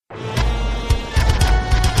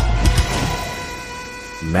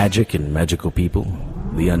Magic and magical people,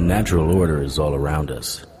 the unnatural order is all around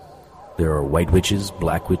us. There are white witches,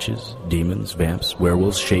 black witches, demons, vamps,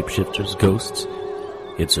 werewolves, shapeshifters, ghosts.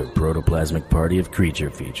 It's a protoplasmic party of creature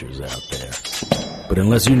features out there. But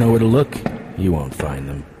unless you know where to look, you won't find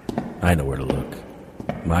them. I know where to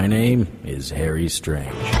look. My name is Harry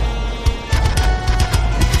Strange.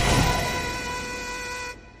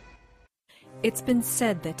 It's been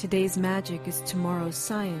said that today's magic is tomorrow's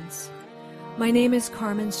science. My name is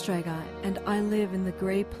Carmen Strega, and I live in the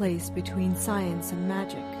gray place between science and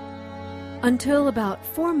magic. Until about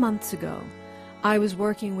 4 months ago, I was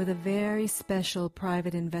working with a very special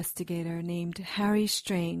private investigator named Harry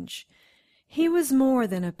Strange. He was more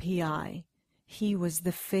than a PI. He was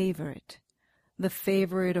the favorite. The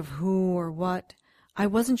favorite of who or what, I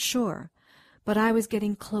wasn't sure, but I was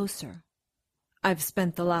getting closer. I've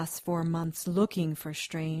spent the last 4 months looking for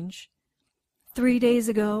Strange. 3 days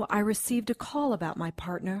ago, I received a call about my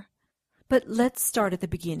partner. But let's start at the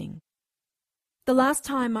beginning. The last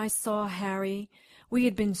time I saw Harry, we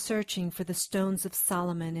had been searching for the Stones of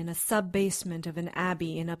Solomon in a sub-basement of an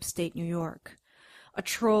abbey in upstate New York. A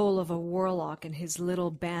troll of a warlock and his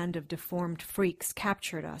little band of deformed freaks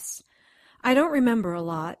captured us. I don't remember a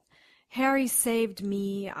lot. Harry saved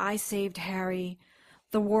me, I saved Harry.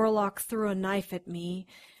 The warlock threw a knife at me,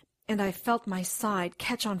 and I felt my side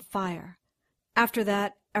catch on fire. After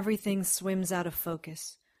that, everything swims out of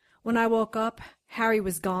focus. When I woke up, Harry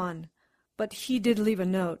was gone, but he did leave a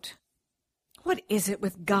note. What is it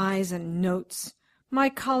with guys and notes? My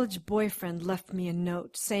college boyfriend left me a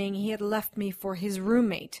note saying he had left me for his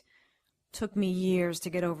roommate. Took me years to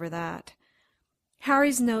get over that.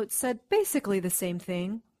 Harry's note said basically the same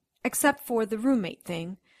thing, except for the roommate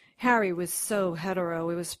thing. Harry was so hetero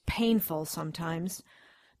it was painful sometimes.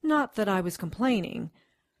 Not that I was complaining.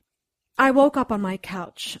 I woke up on my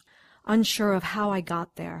couch, unsure of how I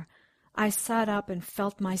got there. I sat up and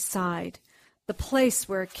felt my side. The place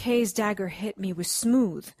where Kay's dagger hit me was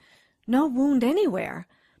smooth. No wound anywhere.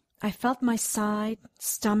 I felt my side,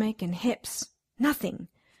 stomach, and hips. Nothing.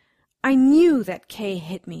 I knew that Kay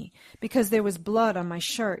hit me because there was blood on my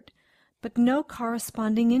shirt, but no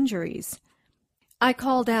corresponding injuries. I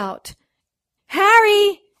called out,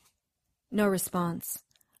 "Harry!" No response.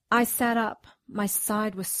 I sat up. My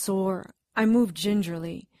side was sore. I moved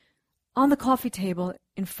gingerly. On the coffee table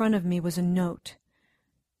in front of me was a note.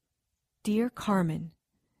 Dear Carmen,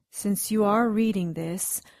 since you are reading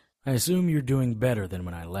this, I assume you're doing better than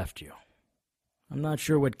when I left you. I'm not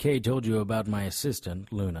sure what Kay told you about my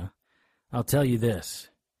assistant, Luna. I'll tell you this.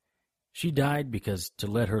 She died because to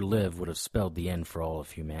let her live would have spelled the end for all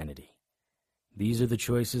of humanity. These are the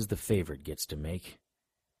choices the favorite gets to make.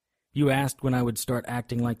 You asked when I would start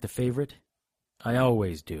acting like the favorite? I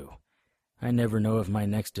always do. I never know if my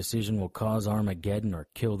next decision will cause Armageddon or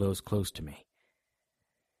kill those close to me.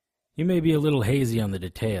 You may be a little hazy on the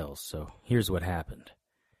details, so here's what happened.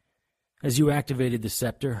 As you activated the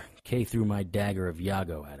scepter, Kay threw my dagger of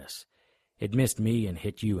Yago at us. It missed me and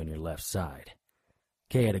hit you in your left side.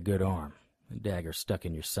 Kay had a good arm. The dagger stuck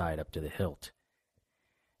in your side up to the hilt.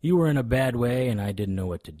 You were in a bad way, and I didn't know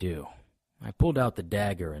what to do. I pulled out the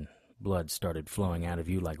dagger, and blood started flowing out of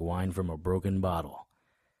you like wine from a broken bottle.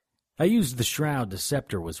 I used the shroud the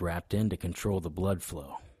scepter was wrapped in to control the blood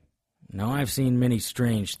flow. Now, I've seen many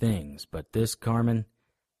strange things, but this, Carmen...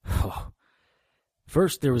 Oh.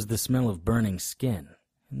 First, there was the smell of burning skin,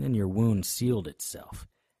 and then your wound sealed itself.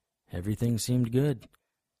 Everything seemed good.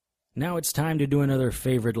 Now it's time to do another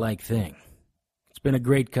favorite-like thing. It's been a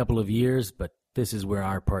great couple of years, but this is where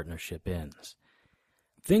our partnership ends.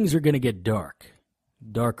 Things are going to get dark,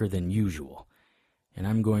 darker than usual, and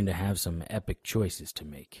I'm going to have some epic choices to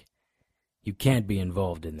make. You can't be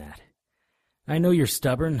involved in that. I know you're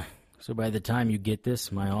stubborn, so by the time you get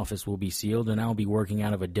this, my office will be sealed and I'll be working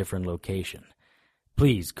out of a different location.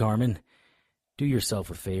 Please, Carmen, do yourself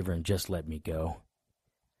a favor and just let me go.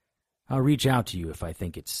 I'll reach out to you if I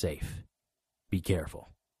think it's safe. Be careful.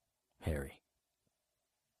 Harry.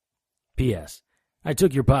 P.S. I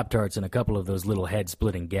took your Pop-Tarts and a couple of those little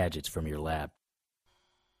head-splitting gadgets from your lab.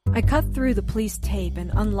 I cut through the police tape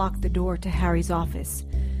and unlocked the door to Harry's office.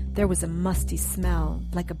 There was a musty smell,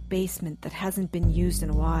 like a basement that hasn't been used in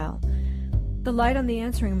a while. The light on the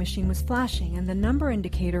answering machine was flashing, and the number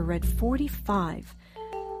indicator read 45.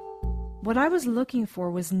 What I was looking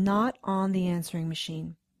for was not on the answering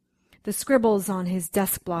machine. The scribbles on his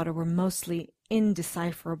desk blotter were mostly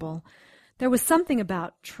indecipherable. There was something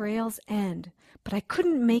about Trail's End, but I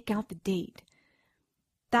couldn't make out the date.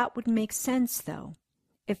 That would make sense, though.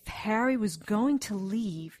 If Harry was going to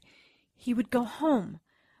leave, he would go home,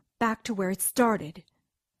 back to where it started.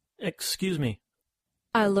 Excuse me.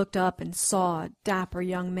 I looked up and saw a dapper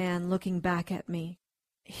young man looking back at me.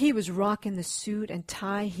 He was rocking the suit and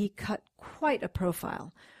tie. He cut quite a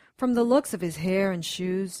profile. From the looks of his hair and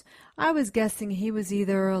shoes, I was guessing he was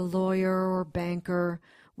either a lawyer or banker,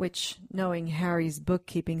 which, knowing Harry's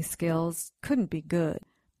bookkeeping skills, couldn't be good.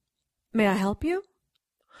 May I help you?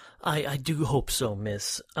 I do hope so,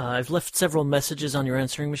 miss. I've left several messages on your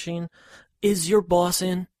answering machine. Is your boss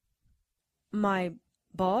in? My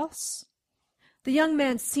boss? The young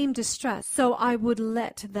man seemed distressed, so I would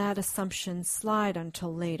let that assumption slide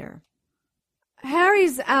until later.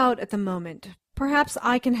 Harry's out at the moment. Perhaps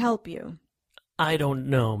I can help you. I don't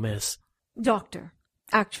know, miss. Doctor.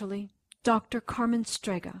 Actually, Dr. Carmen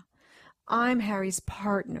Strega. I'm Harry's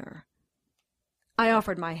partner. I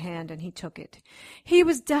offered my hand, and he took it. He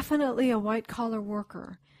was definitely a white-collar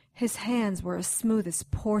worker. His hands were as smooth as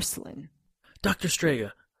porcelain. Dr.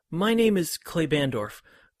 Strega, my name is Clay Bandorf.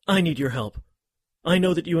 I need your help. I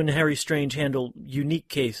know that you and Harry Strange handle unique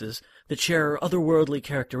cases that share otherworldly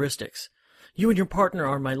characteristics. You and your partner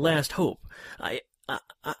are my last hope. I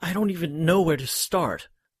don't even know where to start.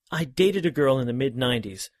 I dated a girl in the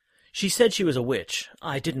mid-90s. She said she was a witch.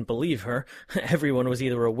 I didn't believe her. Everyone was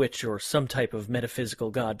either a witch or some type of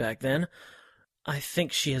metaphysical god back then. I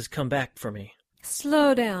think she has come back for me.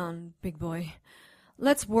 Slow down, big boy.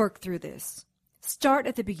 Let's work through this. Start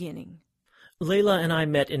at the beginning. Layla and I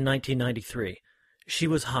met in 1993. She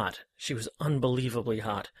was hot. She was unbelievably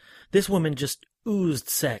hot. This woman just oozed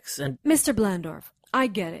sex, and... Mr. Blandorf, I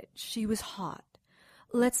get it. She was hot.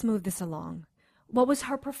 Let's move this along. What was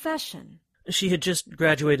her profession? She had just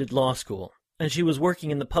graduated law school, and she was working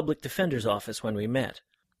in the public defender's office when we met.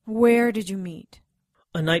 Where did you meet?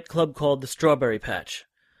 A nightclub called the Strawberry Patch.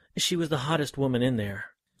 She was the hottest woman in there.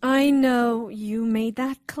 I know. You made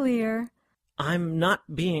that clear. I'm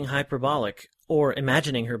not being hyperbolic or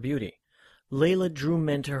imagining her beauty. Layla drew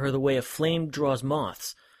men to her the way a flame draws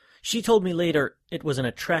moths. She told me later it was an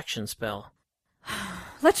attraction spell.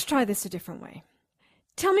 Let's try this a different way.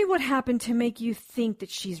 Tell me what happened to make you think that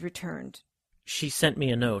she's returned. She sent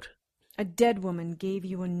me a note. A dead woman gave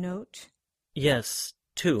you a note? Yes,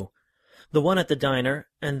 2. The one at the diner,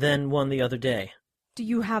 and then one the other day. Do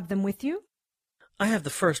you have them with you? I have the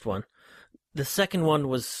first one. The second one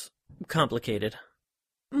was complicated.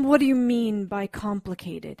 What do you mean by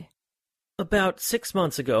complicated? About 6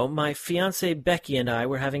 months ago, my fiancée Becky and I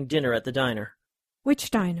were having dinner at the diner. Which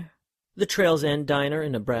diner? The Trails End Diner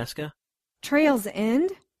in Nebraska. Trails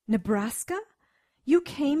End? Nebraska? You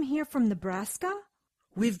came here from Nebraska?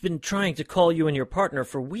 We've been trying to call you and your partner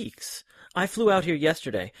for weeks. I flew out here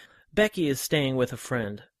yesterday. Becky is staying with a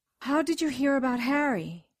friend. How did you hear about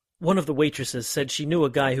Harry? One of the waitresses said she knew a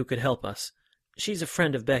guy who could help us. She's a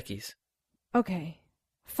friend of Becky's. Okay,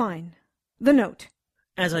 fine. The note.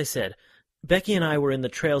 As I said, Becky and I were in the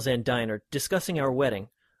Trails End Diner discussing our wedding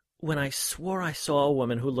when I swore I saw a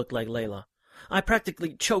woman who looked like Layla. I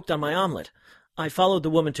practically choked on my omelet. I followed the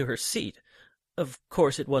woman to her seat. Of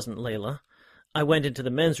course it wasn't Layla. I went into the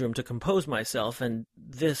men's room to compose myself, and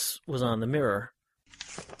this was on the mirror.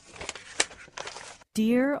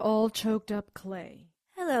 Dear all choked up Clay.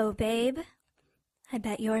 Hello, babe. I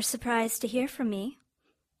bet you're surprised to hear from me.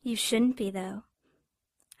 You shouldn't be, though.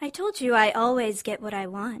 I told you I always get what I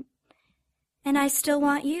want. And I still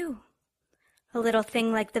want you. A little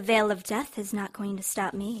thing like the veil of death is not going to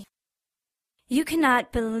stop me. You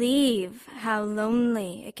cannot believe how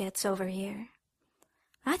lonely it gets over here.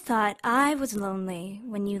 I thought I was lonely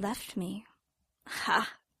when you left me.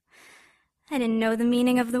 Ha! I didn't know the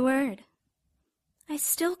meaning of the word. I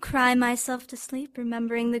still cry myself to sleep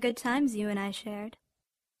remembering the good times you and I shared.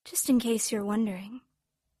 Just in case you're wondering,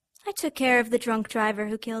 I took care of the drunk driver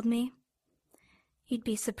who killed me. You'd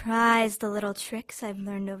be surprised the little tricks I've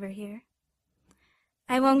learned over here.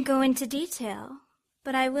 I won't go into detail,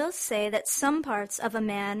 but I will say that some parts of a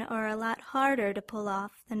man are a lot harder to pull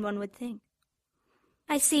off than one would think.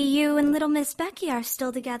 I see you and little Miss Becky are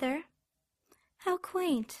still together. How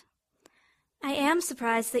quaint. I am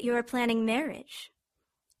surprised that you are planning marriage.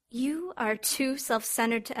 You are too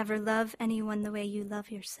self-centered to ever love anyone the way you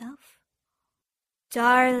love yourself.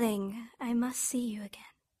 Darling, I must see you again.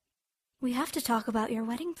 We have to talk about your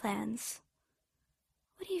wedding plans.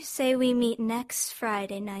 What do you say we meet next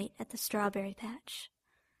Friday night at the Strawberry Patch?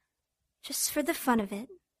 Just for the fun of it,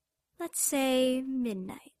 let's say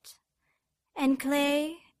midnight. And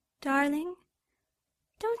Clay, darling,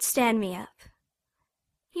 don't stand me up.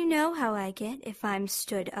 You know how I get if I'm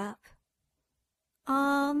stood up.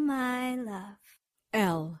 All my love.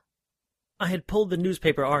 L. I had pulled the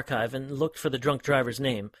newspaper archive and looked for the drunk driver's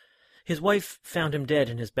name. His wife found him dead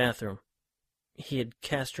in his bathroom. He had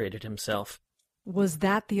castrated himself. Was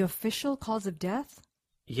that the official cause of death?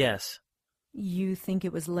 Yes. You think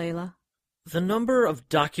it was Layla? The number of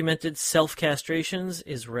documented self-castrations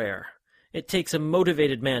is rare. It takes a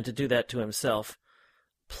motivated man to do that to himself.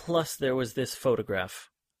 Plus, there was this photograph.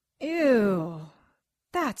 Ew.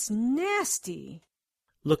 That's nasty.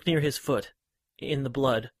 Look near his foot, in the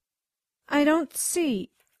blood. I don't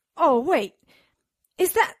see. Oh, wait.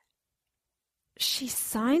 Is that... She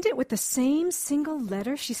signed it with the same single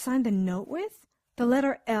letter she signed the note with? The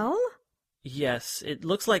letter L? Yes, it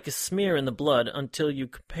looks like a smear in the blood until you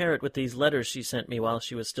compare it with these letters she sent me while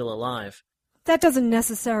she was still alive. That doesn't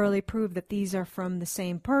necessarily prove that these are from the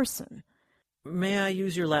same person. May I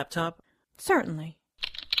use your laptop? Certainly.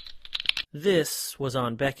 This was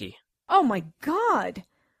on Becky. Oh, my God!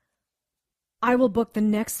 I will book the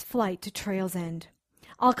next flight to Trail's End.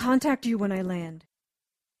 I'll contact you when I land.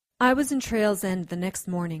 I was in Trail's End the next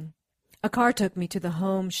morning. A car took me to the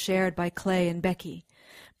home shared by Clay and Becky.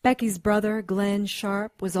 Becky's brother, Glenn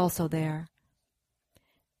Sharp, was also there.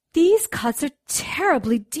 These cuts are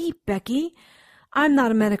terribly deep, Becky. I'm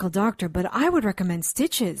not a medical doctor, but I would recommend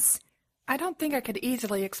stitches. I don't think I could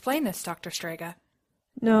easily explain this, Dr. Strega.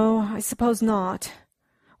 No, I suppose not.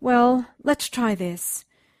 Well, let's try this.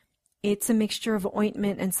 It's a mixture of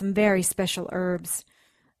ointment and some very special herbs.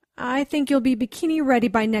 I think you'll be bikini ready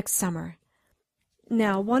by next summer.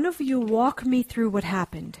 Now, one of you walk me through what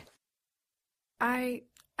happened. I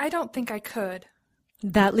don't think I could.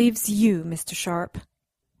 That leaves you, Mr. Sharp.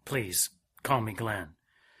 Please, call me Glenn.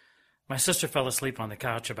 My sister fell asleep on the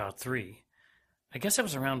couch about 3. I guess it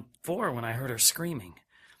was around 4 when I heard her screaming.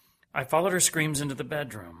 I followed her screams into the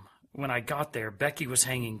bedroom. When I got there, Becky was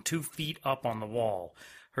hanging 2 feet up on the wall.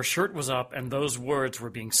 Her shirt was up, and those words were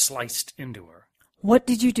being sliced into her. What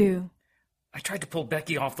did you do? I tried to pull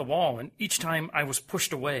Becky off the wall, and each time I was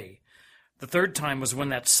pushed away. The 3rd time was when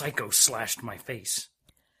that psycho slashed my face.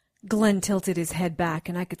 Glenn tilted his head back,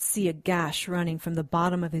 and I could see a gash running from the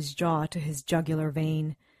bottom of his jaw to his jugular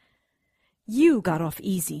vein. You got off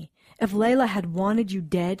easy. If Layla had wanted you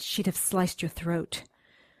dead, she'd have sliced your throat.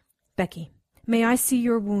 Becky, may I see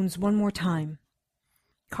your wounds one more time?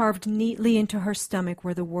 Carved neatly into her stomach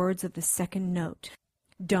were the words of the second note.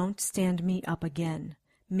 Don't stand me up again.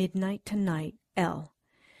 Midnight tonight, L.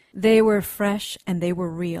 They were fresh, and they were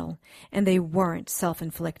real, and they weren't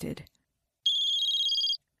self-inflicted.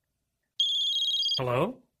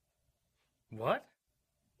 Hello? What?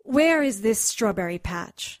 Where is this strawberry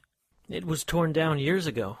patch? It was torn down years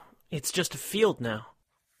ago. It's just a field now.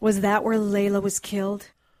 Was that where Layla was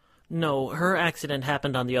killed? No, her accident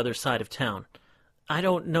happened on the other side of town. I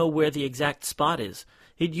don't know where the exact spot is.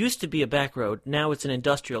 It used to be a back road. Now it's an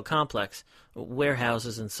industrial complex,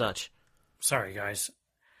 warehouses and such. Sorry, guys.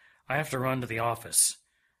 I have to run to the office.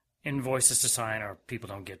 Invoices to sign or people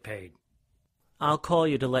don't get paid. I'll call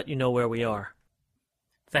you to let you know where we are.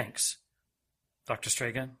 Thanks. Dr.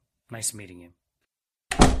 Strega, nice meeting you.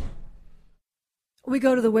 We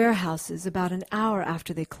go to the warehouses about an hour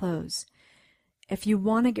after they close. If you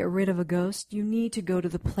want to get rid of a ghost, you need to go to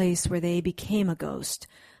the place where they became a ghost.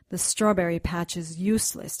 The strawberry patch is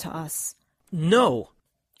useless to us. No!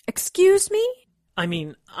 Excuse me? I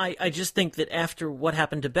mean, I just think that after what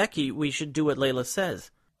happened to Becky, we should do what Layla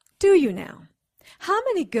says. Do you now? How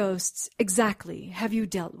many ghosts exactly have you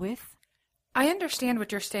dealt with? I understand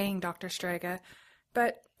what you're saying, Dr. Strega,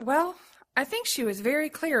 but, well, I think she was very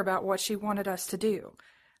clear about what she wanted us to do.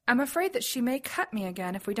 I'm afraid that she may cut me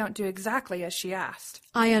again if we don't do exactly as she asked.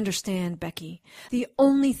 I understand, Becky. The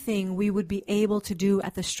only thing we would be able to do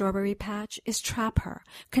at the strawberry patch is trap her,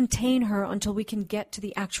 contain her until we can get to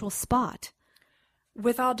the actual spot.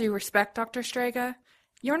 With all due respect, Dr. Strega,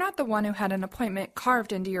 you're not the one who had an appointment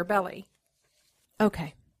carved into your belly.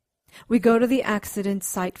 Okay. We go to the accident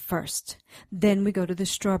site first. Then we go to the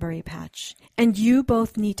strawberry patch. And you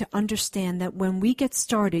both need to understand that when we get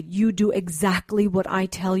started, you do exactly what I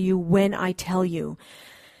tell you when I tell you.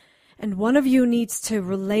 And one of you needs to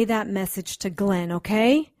relay that message to Glenn,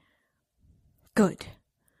 okay? Good.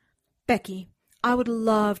 Becky, I would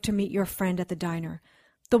love to meet your friend at the diner.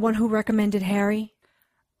 The one who recommended Harry?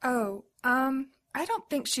 Oh, I don't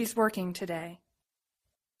think she's working today.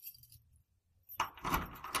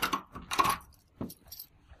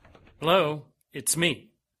 Hello, it's me.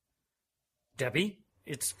 Debbie,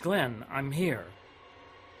 it's Glenn. I'm here.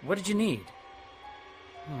 What did you need?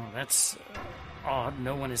 Oh, that's odd.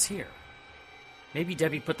 No one is here. Maybe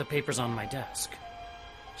Debbie put the papers on my desk.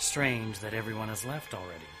 Strange that everyone has left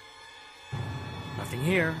already. Nothing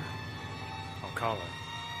here. I'll call her.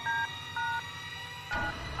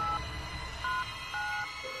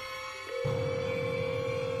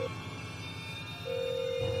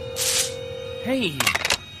 Hey,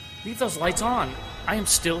 leave those lights on. I am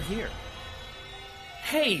still here.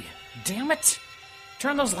 Hey, damn it!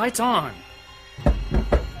 Turn those lights on.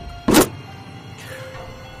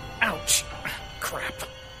 Ouch! Crap.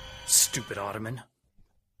 Stupid ottoman.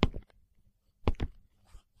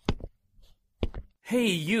 Hey,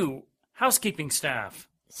 you, housekeeping staff.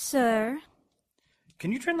 Sir?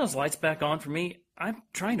 Can you turn those lights back on for me? I'm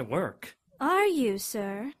trying to work. Are you,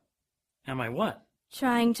 sir? Am I what?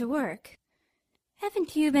 Trying to work.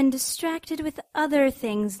 Haven't you been distracted with other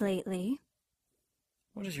things lately?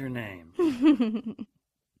 What is your name?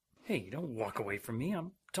 Hey, don't walk away from me.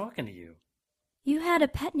 I'm talking to you. You had a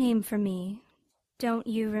pet name for me, don't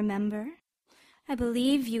you remember? I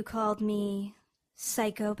believe you called me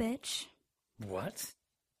Psycho Bitch. What?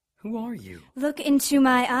 Who are you? Look into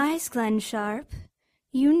my eyes, Glenn Sharp.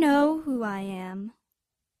 You know who I am.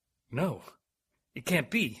 No, it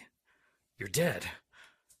can't be. You're dead.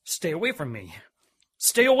 Stay away from me.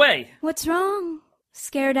 Stay away! What's wrong?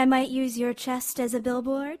 Scared I might use your chest as a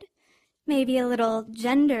billboard? Maybe a little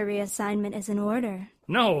gender reassignment is in order.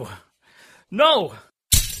 No! No!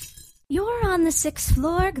 You're on the 6th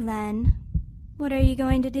floor, Glenn. What are you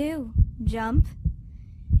going to do? Jump?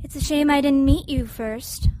 It's a shame I didn't meet you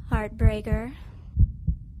first, heartbreaker.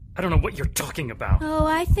 I don't know what you're talking about. Oh,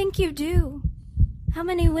 I think you do. How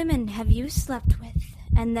many women have you slept with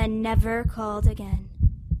and then never called again?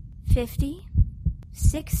 50?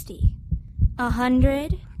 60?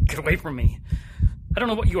 100? Get away from me. I don't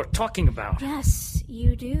know what you are talking about. Yes,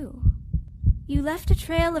 you do. You left a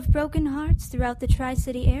trail of broken hearts throughout the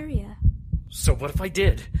Tri-City area. So what if I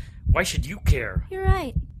did? Why should you care? You're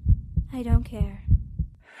right. I don't care.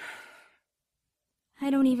 I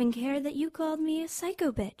don't even care that you called me a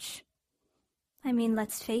psycho bitch. I mean,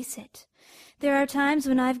 let's face it. There are times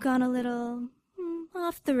when I've gone a little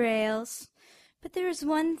off the rails. But there is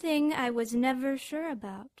one thing I was never sure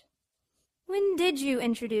about. When did you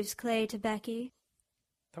introduce Clay to Becky?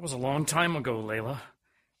 That was a long time ago, Layla.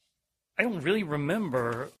 I don't really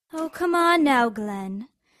remember. Oh, come on now, Glenn.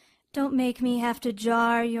 Don't make me have to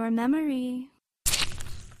jar your memory.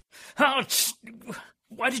 Ouch!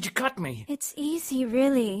 Why did you cut me? It's easy,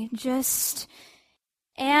 really. Just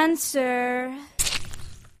answer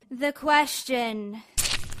the question.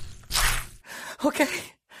 Okay,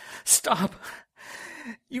 stop.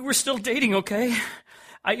 You were still dating, okay?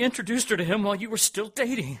 I introduced her to him while you were still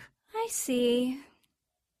dating. I see.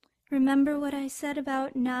 Remember what I said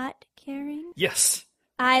about not caring? Yes.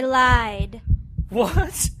 I lied.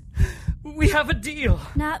 What? We have a deal.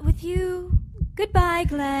 Not with you. Goodbye,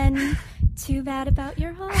 Glenn. Too bad about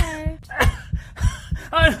your heart.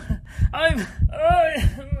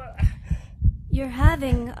 You're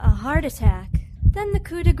having a heart attack. Then the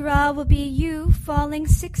coup de grace will be you falling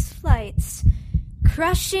 6 flights,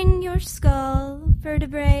 crushing your skull,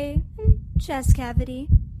 vertebrae, and chest cavity.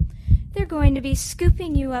 They're going to be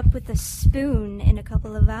scooping you up with a spoon in a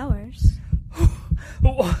couple of hours.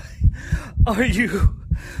 Why are you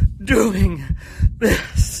doing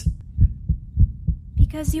this?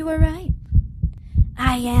 Because you were right.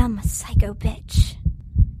 I am a psycho bitch.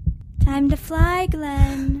 Time to fly,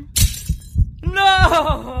 Glenn.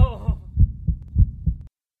 No!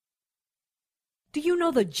 Do you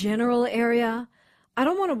know the general area? I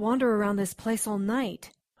don't want to wander around this place all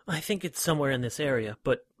night. I think it's somewhere in this area,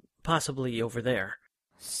 but possibly over there.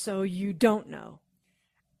 So you don't know?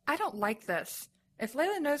 I don't like this. If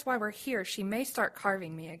Layla knows why we're here, she may start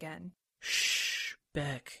carving me again. Shh,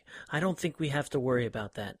 Beck. I don't think we have to worry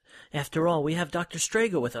about that. After all, we have Dr.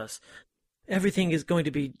 Strega with us. Everything is going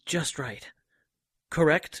to be just right.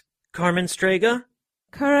 Correct, Carmen Strega?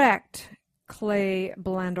 Correct, Clay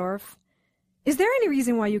Blandorf. Is there any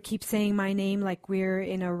reason why you keep saying my name like we're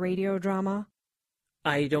in a radio drama?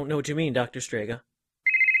 I don't know what you mean, Dr. Strega.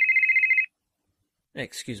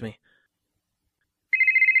 Excuse me.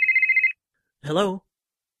 Hello?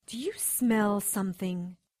 Do you smell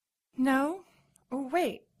something? No? Oh,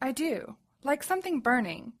 wait, I do. Like something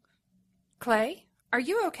burning. Clay, are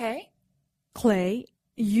you okay? Clay,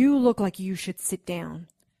 you look like you should sit down.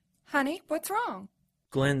 Honey, what's wrong?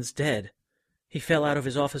 Glenn's dead. He fell out of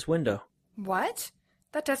his office window. What?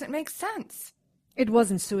 That doesn't make sense. It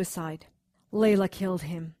wasn't suicide. Layla killed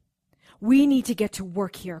him. We need to get to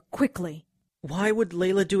work here, quickly. Why would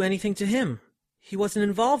Layla do anything to him? He wasn't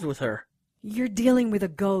involved with her. You're dealing with a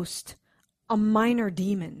ghost, a minor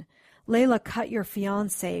demon. Layla cut your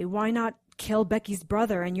fiancé. Why not kill Becky's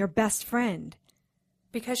brother and your best friend?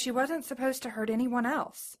 Because she wasn't supposed to hurt anyone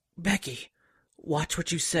else. Becky, watch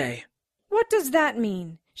what you say. What does that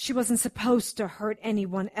mean? She wasn't supposed to hurt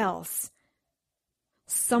anyone else.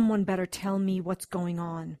 Someone better tell me what's going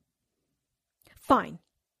on. Fine.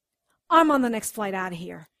 I'm on the next flight out of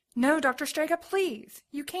here. No, Dr. Strega, please.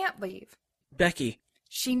 You can't leave. Becky.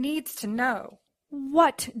 She needs to know.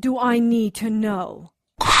 What do I need to know?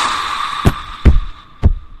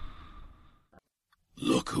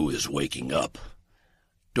 Look who is waking up.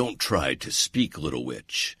 Don't try to speak, little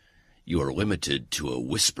witch. You are limited to a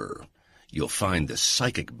whisper. You'll find the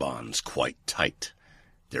psychic bonds quite tight.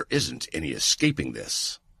 There isn't any escaping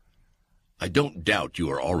this. I don't doubt you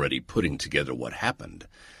are already putting together what happened,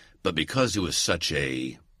 but because it was such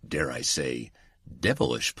a, dare I say,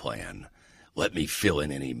 devilish plan, let me fill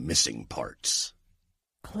in any missing parts.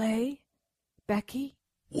 Clay? Becky?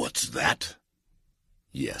 What's that?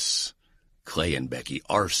 Yes, Clay and Becky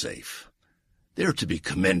are safe. They're to be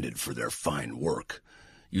commended for their fine work.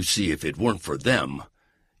 You see, if it weren't for them,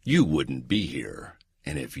 you wouldn't be here.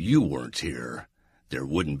 And if you weren't here, there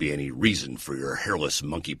wouldn't be any reason for your hairless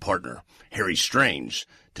monkey partner, Harry Strange,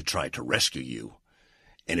 to try to rescue you.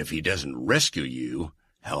 And if he doesn't rescue you,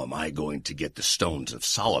 how am I going to get the Stones of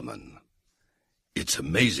Solomon? It's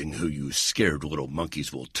amazing who you scared little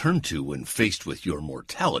monkeys will turn to when faced with your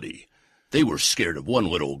mortality. They were scared of one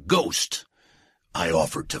little ghost. I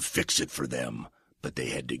offered to fix it for them, but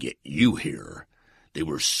they had to get you here. They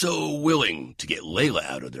were so willing to get Layla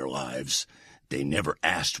out of their lives, they never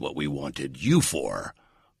asked what we wanted you for,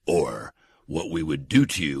 or what we would do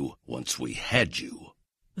to you once we had you.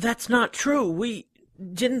 That's not true. We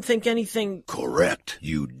didn't think anything... Correct.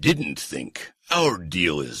 You didn't think. Our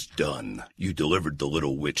deal is done. You delivered the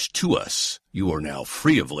little witch to us. You are now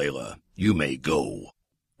free of Layla. You may go.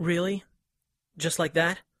 Really? Just like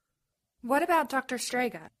that? What about Dr.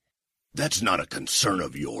 Strega? That's not a concern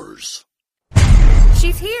of yours.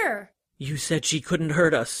 She's here! You said she couldn't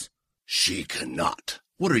hurt us. She cannot.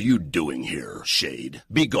 What are you doing here, Shade?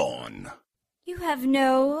 Be gone. You have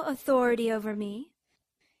no authority over me.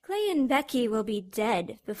 Clay and Becky will be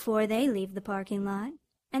dead before they leave the parking lot,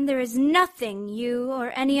 and there is nothing you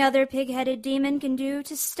or any other pig-headed demon can do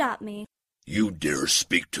to stop me. You dare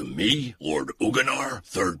speak to me, Lord Uganar,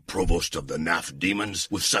 third provost of the Naf demons,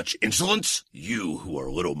 with such insolence? You who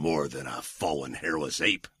are little more than a fallen hairless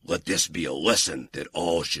ape. Let this be a lesson that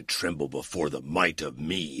all should tremble before the might of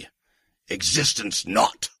me. Existence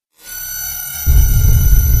not!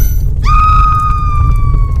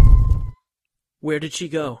 Where did she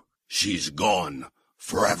go? She's gone.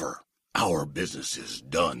 Forever. Our business is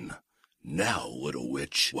done. Now, little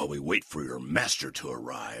witch, while we wait for your master to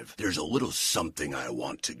arrive, there's a little something I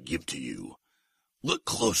want to give to you. Look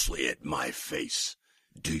closely at my face.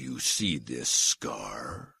 Do you see this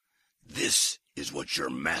scar? This is what your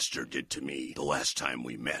master did to me the last time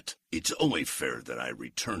we met. It's only fair that I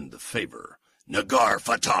return the favor. Nagar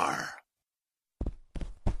Fatar!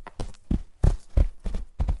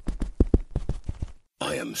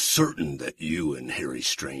 I am certain that you and Harry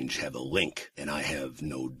Strange have a link, and I have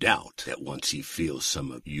no doubt that once he feels some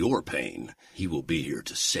of your pain, he will be here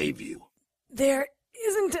to save you. There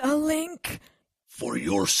isn't a link. For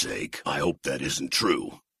your sake, I hope that isn't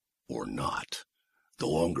true. Or not. The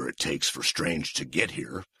longer it takes for Strange to get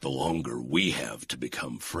here, the longer we have to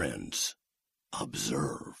become friends.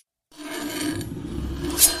 Observe.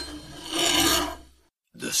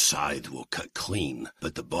 The scythe will cut clean,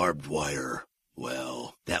 but the barbed wire...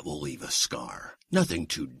 well, that will leave a scar. Nothing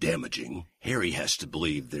too damaging. Harry has to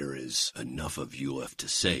believe there is enough of you left to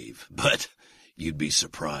save. But you'd be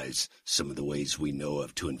surprised some of the ways we know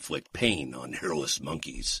of to inflict pain on hairless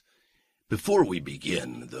monkeys. Before we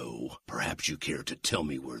begin, though, perhaps you care to tell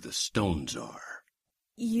me where the stones are.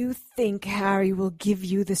 You think Harry will give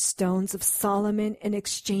you the Stones of Solomon in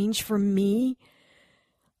exchange for me?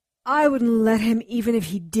 I wouldn't let him even if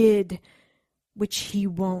he did, which he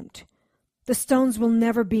won't. The stones will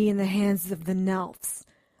never be in the hands of the Nelfs.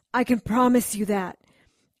 I can promise you that.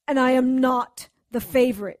 And I am not the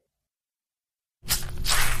favorite.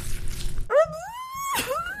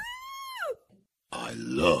 I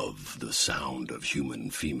love the sound of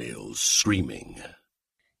human females screaming.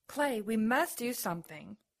 Clay, we must do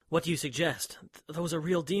something. What do you suggest? Those are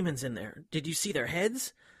real demons in there. Did you see their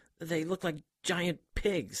heads? They look like giant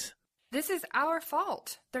pigs. This is our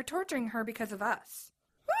fault. They're torturing her because of us.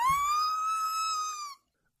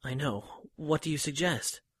 I know. What do you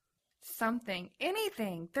suggest? Something.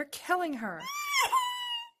 Anything. They're killing her.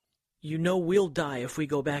 You know we'll die if we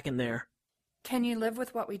go back in there. Can you live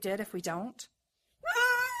with what we did if we don't?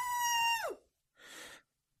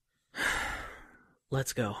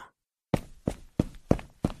 Let's go.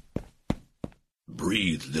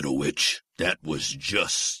 Breathe, little witch. That was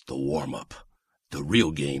just the warm-up. The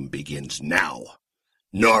real game begins now.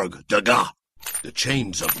 Narg Daga! The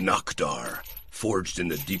chains of Nakdar. Forged in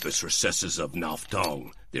the deepest recesses of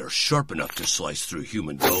Naftong, they are sharp enough to slice through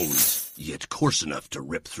human bones, yet coarse enough to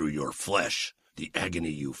rip through your flesh. The agony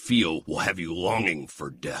you feel will have you longing for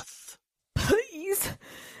death. Please,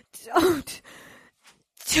 don't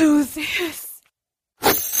do this.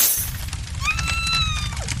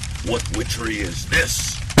 What witchery is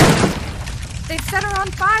this? They've set her on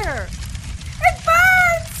fire. It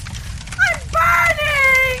burns! I'm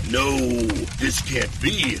burning! No, this can't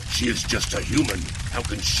be. She is just a human. How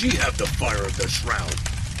can she have the fire of the shroud?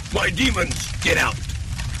 My demons, get out!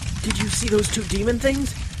 Did you see those two demon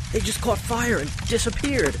things? They just caught fire and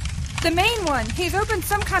disappeared. The main one, he's opened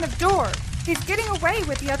some kind of door. He's getting away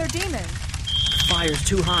with the other demon. The fire's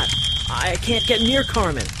too hot. I can't get near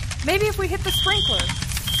Carmen. Maybe if we hit the sprinkler.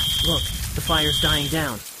 Look, the fire's dying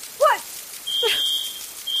down. What?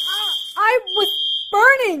 I was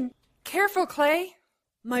burning. Careful, Clay.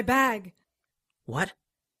 My bag. What?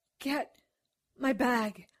 Get my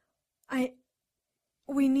bag.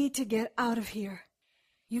 We need to get out of here.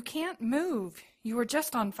 You can't move. You were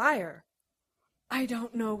just on fire. I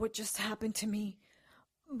don't know what just happened to me,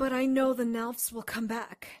 but I know the Nelfs will come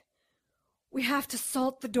back. We have to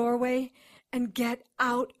salt the doorway and get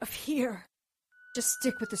out of here. Just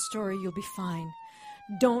stick with the story, you'll be fine.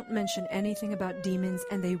 Don't mention anything about demons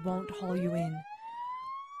and they won't haul you in.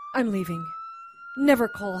 I'm leaving. Never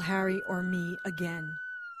call Harry or me again.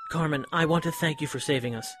 Carmen, I want to thank you for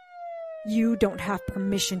saving us. You don't have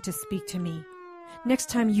permission to speak to me. Next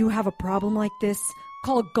time you have a problem like this,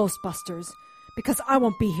 call Ghostbusters, because I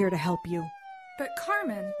won't be here to help you. But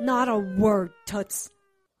Carmen... Not a word, Toots.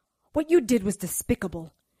 What you did was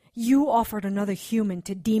despicable. You offered another human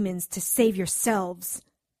to demons to save yourselves.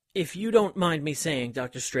 If you don't mind me saying,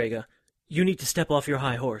 Dr. Strega, you need to step off your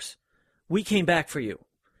high horse. We came back for you.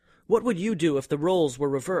 What would you do if the roles were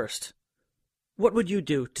reversed? What would you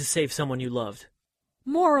do to save someone you loved?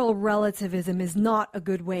 Moral relativism is not a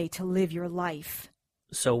good way to live your life.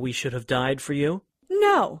 So we should have died for you?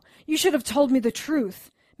 No, you should have told me the truth.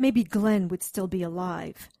 Maybe Glenn would still be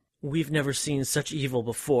alive. We've never seen such evil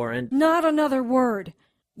before, and... Not another word.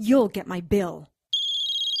 You'll get my bill.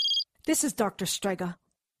 This is Dr. Strega.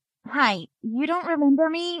 Hi, you don't remember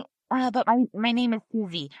me? But my name is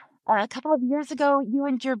Susie. A couple of years ago, you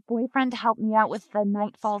and your boyfriend helped me out with the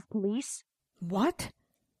Night Falls police. What?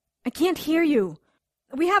 I can't hear you.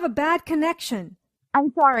 We have a bad connection.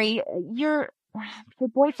 I'm sorry, your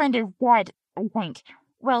boyfriend is dead, I think.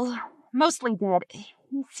 Well, mostly dead.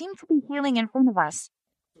 He seemed to be healing in front of us.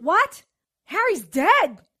 What? Harry's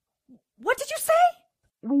dead? What did you say?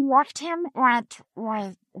 We left him at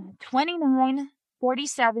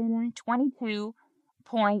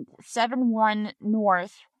 29:47:22.71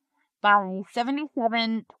 north by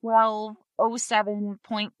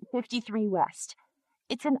 77:12:07.53 west.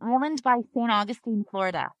 It's an island by St. Augustine,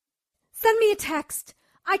 Florida. Send me a text.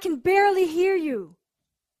 I can barely hear you.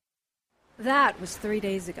 That was 3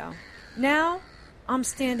 days ago. Now, I'm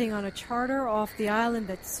standing on a charter off the island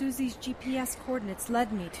that Susie's GPS coordinates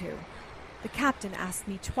led me to. The captain asked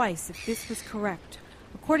me twice if this was correct.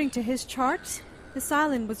 According to his charts, this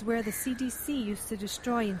island was where the CDC used to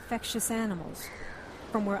destroy infectious animals.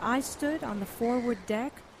 From where I stood on the forward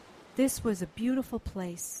deck, this was a beautiful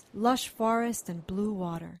place, lush forest and blue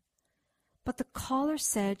water. But the caller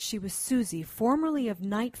said she was Susie, formerly of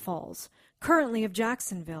Night Falls, currently of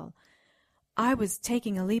Jacksonville. I was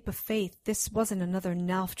taking a leap of faith. This wasn't another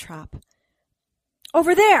Nalf trap.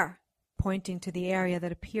 Over there! Pointing to the area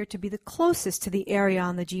that appeared to be the closest to the area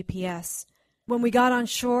on the GPS. When we got on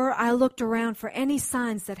shore, I looked around for any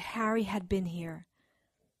signs that Harry had been here.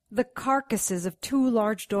 The carcasses of 2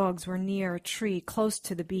 large dogs were near a tree close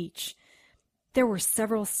to the beach. There were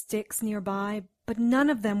several sticks nearby, but none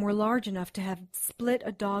of them were large enough to have split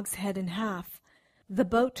a dog's head in half. The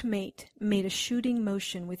boat mate made a shooting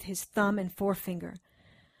motion with his thumb and forefinger.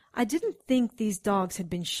 I didn't think these dogs had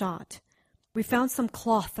been shot. We found some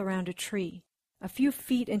cloth around a tree. A few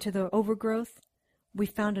feet into the overgrowth, we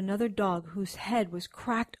found another dog whose head was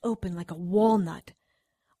cracked open like a walnut.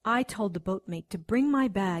 I told the boatmate to bring my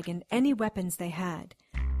bag and any weapons they had.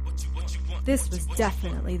 This was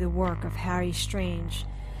definitely the work of Harry Strange,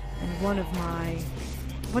 and one of my...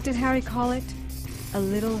 what did Harry call it? A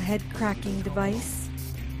little head-cracking device?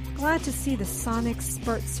 Glad to see the sonic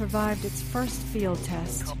spurt survived its first field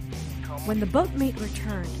test. When the boatmate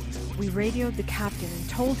returned, we radioed the captain and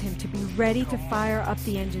told him to be ready to fire up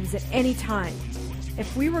the engines at any time.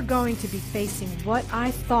 If we were going to be facing what I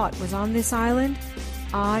thought was on this island,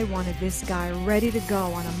 I wanted this guy ready to go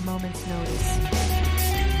on a moment's notice.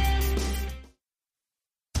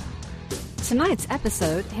 Tonight's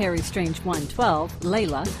episode, Harry Strange 112,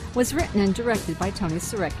 Layla, was written and directed by Tony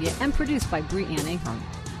Serecchia and produced by Brianne Ahern.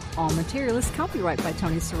 All material is copyright by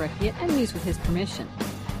Tony Serecchia and used with his permission.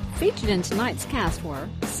 Featured in tonight's cast were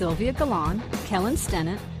Sylvia Galan, Kellen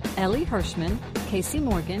Stennett, Ellie Hirschman, Casey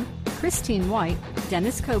Morgan, Christine White,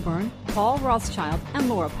 Dennis Coburn, Paul Rothschild, and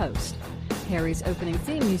Laura Post. Harry's opening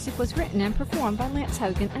theme music was written and performed by Lance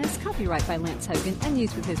Hogan and is copyright by Lance Hogan and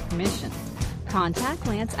used with his permission. Contact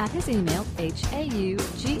Lance at his email,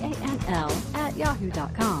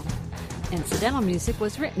 hauganl@yahoo.com. Incidental music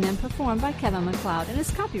was written and performed by Kevin MacLeod and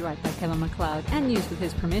is copyright by Kevin MacLeod and used with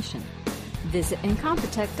his permission. Visit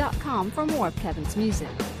Incompetech.com for more of Kevin's music.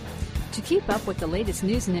 To keep up with the latest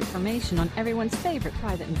news and information on everyone's favorite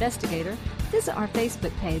private investigator, visit our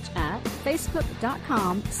Facebook page at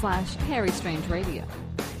facebook.com/HarryStrangeRadio.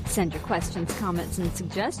 Send your questions, comments, and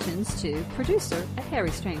suggestions to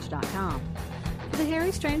producer@harrystrange.com. For the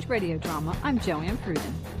Harry Strange radio drama, I'm Joanne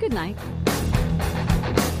Pruden. Good night.